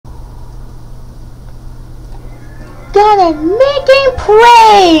gonna make him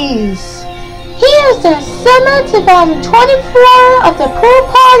praise. Here's the summer 2024 of the pool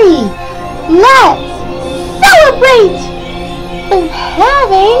party. Let's celebrate with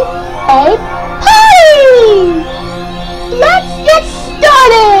having a party. Let's get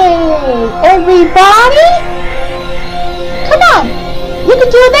started, everybody. Come on, you can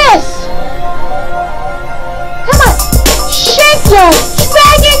do this. Come on, shake your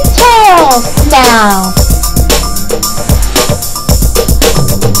dragon tails now.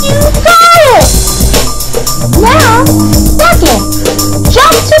 You got it. Now, second,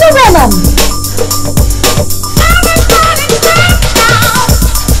 jump to the rhythm.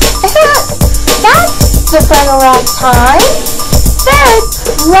 That's the final round time. Third,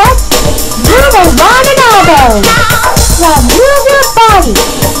 let's move around an elbow. Now move your body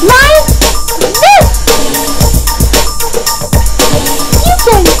like this. You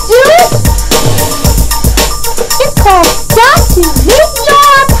can do it. It's called Stop to Meet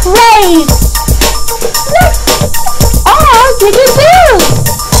Your Praise. That's all you can do.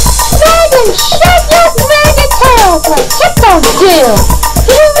 Drag and shake your dragon tails like hippos do.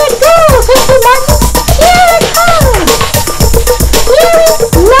 Here it goes, Mr. Martin. Here it comes. Here is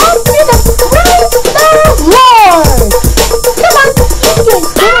love to the praise the Lord. Come on, you can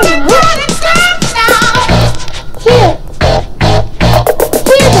do it.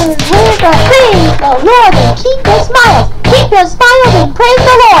 Here is where the praise the Lord and keep your smiles. Keep your smiles and praise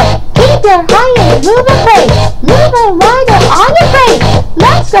the Lord. Keep your high and move and praise. Move and ride on your praise.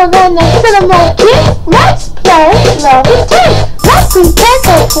 Let's go run the cinema kids. Let's play love and taste. Let's pretend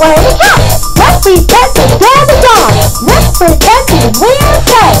to play the cat. Let's pretend to dance the dog. Let's pretend to win and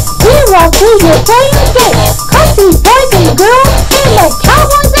play. We love to your playing game. Country boys and girls and the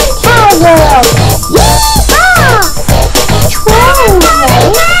cowboys and cowgirls. Yeehaw! Twirl, right?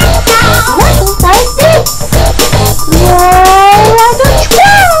 Listen like this. Roll like a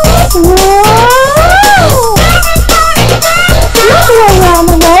twirl. Whoa! Look around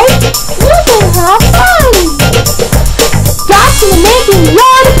the way. You can have fun. God is making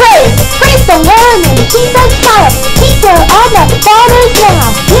your praise. Praise the Lord and keep us smile. Keep your arm up fathers now.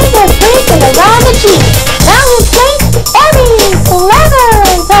 Give your praise and around the cheek. Now we play every clever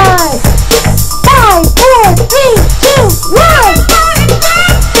time. 5, 4, 3, 2, 1.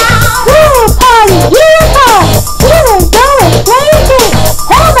 Pool party, here it comes. Here we go and play a game.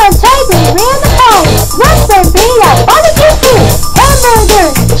 Hold on tight and ran the phone. Let's prepare our barbecue food.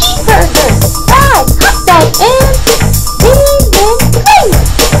 Hamburgers, cheeseburgers, fries, hot dogs, and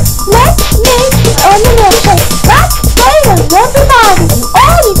let's make a milkshake. Let's play with everybody. You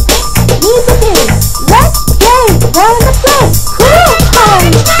all these things need to do. Let's play round the play. Pool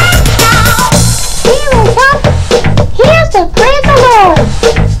party. Here we come. Here's the praise the Lord.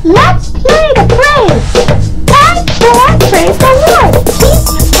 Let's play the praise. 5, 4, praise the Lord. Keep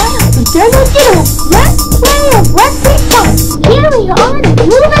your smile together, get it. Let's play and let's be fun. Here we are and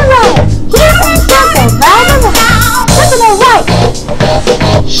move and ride. Here's the circle, round and round. To the right.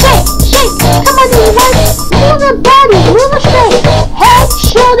 Shake, shake, come on everyone. Move your body, move it straight. Head,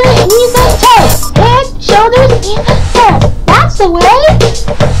 shoulders, knees and toes. Head, shoulders, knees and toes. That's the way.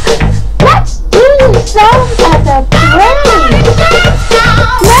 Let's do the song of the praise.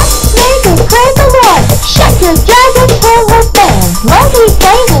 Let's make and praise the Lord. Shake your dragon tail with fans. Let me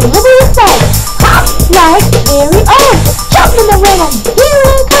play and live in say. Hop like Harry Owen. Jump in the rhythm. Here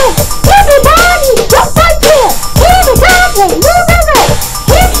it comes. Everybody, jump like this. Here we go and move it right.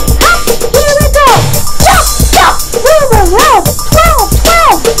 Hip hop, here we go. Jump, jump, move around. 12,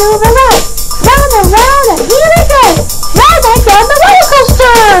 12, move around. Round and round and here we go. Ride like on the roller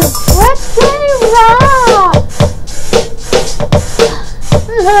coaster. Let's play rock.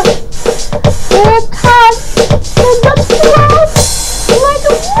 Here it comes. And the 12 like a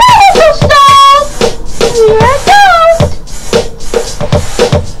roller coaster. Here it goes.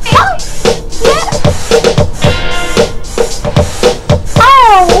 Oh, yeah.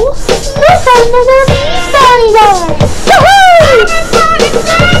 Oh, look under the starry line. Woohoo!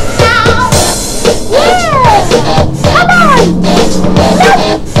 Yeah! Come on! Let's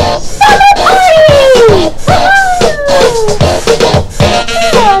summer party! Woohoo! For the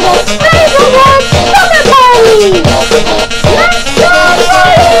praise the Lord summer party! Let's go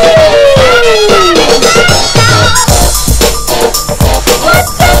party! Let's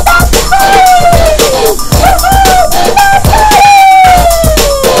get that party! Woohoo! Let's party!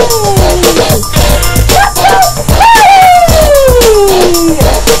 Let's go party!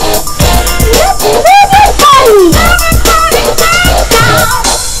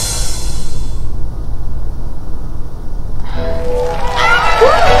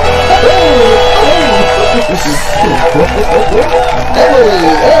 Emily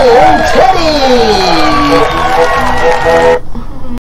and Teddy!